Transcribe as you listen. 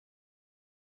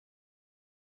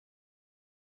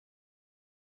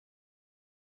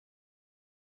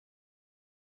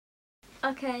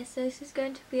Okay, so this is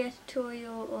going to be a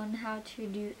tutorial on how to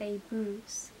do a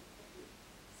bruise.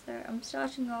 So I'm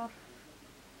starting off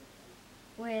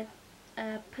with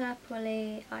a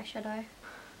purpley eyeshadow.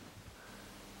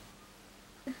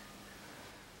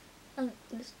 I'm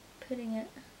just putting it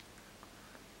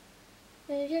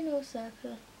in a general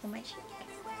circle on my cheek.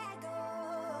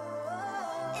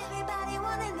 Everybody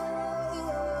wanna know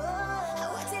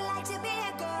what's it like to be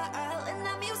a girl in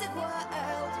the music world.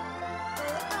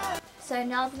 So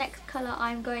now the next colour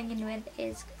I'm going in with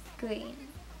is green.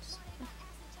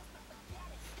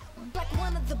 Like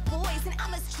one of the boys, and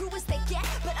I'm as true as they get,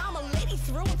 but I'm a lady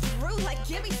through and through, like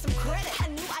give me some credit. I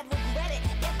knew I'd regret it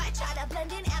if I try to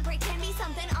blend in and pretend be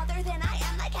something other than I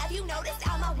am. Like, have you noticed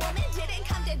I'm a woman? Didn't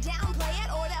come to downplay it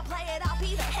or to play it up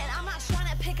either. And I'm not trying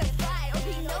to pick a fight or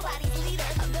be nobody's leader.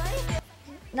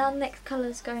 Now the next colour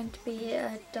is going to be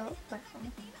a dark brown.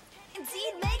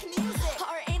 Indeed, make music.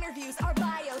 Our interviews, our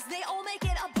bios, they all make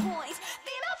it a point.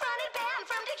 Female-fronted band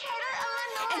from Decatur,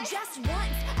 Illinois. And just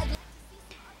once,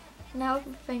 now with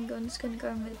my finger, I'm just going to go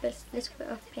in with a little bit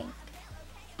of pink.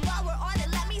 while we're on it,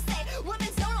 let me say,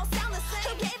 women's don't all sound the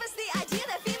same. Who gave us the idea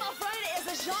that female-fronted is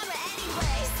a genre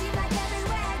anyway? Seems like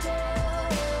everywhere I go,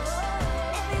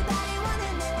 everybody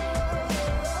wanna know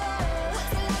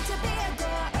what's it like to be a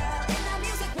girl in the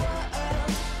music world.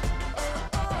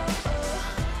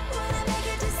 Wanna make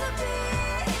it disappear,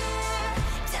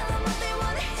 tell them what they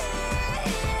wanna hear.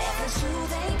 If the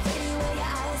truth ain't pretty, will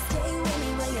your eyes stay with me?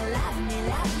 Will you love me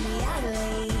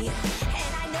ugly?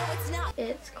 And I know it's not.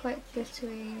 It's quite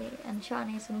glittery and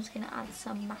shiny, so I'm just going to add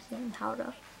some matting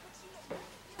powder.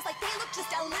 It's like they look just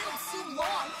a little too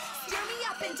long. Steer me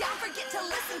up and down, forget to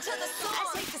listen to the song.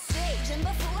 I take the stage, and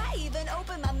before I even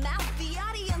open my mouth, the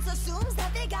audience assumes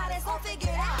that they got us all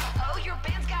figured out. Oh, your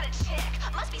band's got a chick,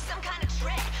 must be some kind of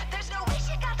trick. There's no way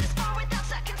she got this far without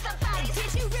sucking somebody.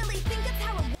 Did you really think that's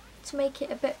how it To make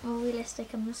it a bit more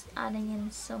realistic, I'm just adding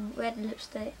in some red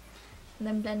lipstick and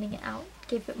then blending it out,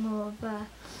 give it more of a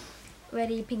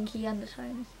reddy pinky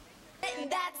undertone.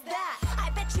 and that's that. I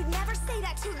bet you'd never say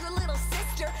that to your little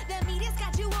sister. The media's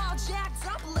got you all jacked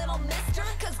up, little mister.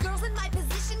 Cause girls in my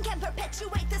position can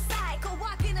perpetuate the cycle.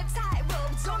 Walking a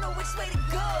tightrope, don't know which way to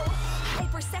go.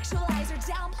 Hypersexualize or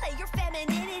downplay your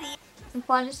femininity. And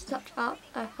finally, to touch up,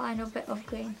 a final bit of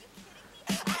green.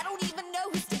 I don't even know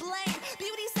who's to blame.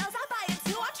 Beauty sells, I buy it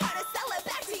too. I'm trying to sell it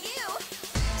back to you.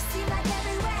 Seems like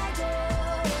everywhere I go,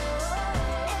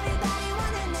 everybody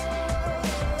wanna know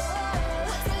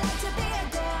what's it like to be a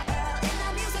girl in the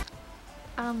music.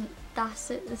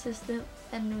 That's it. This is the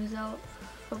end result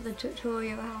of the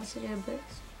tutorial how to do a bruise.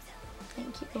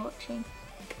 Thank you for watching.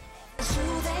 The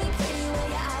truth ain't pretty, will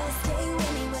your eyes stay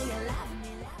with me?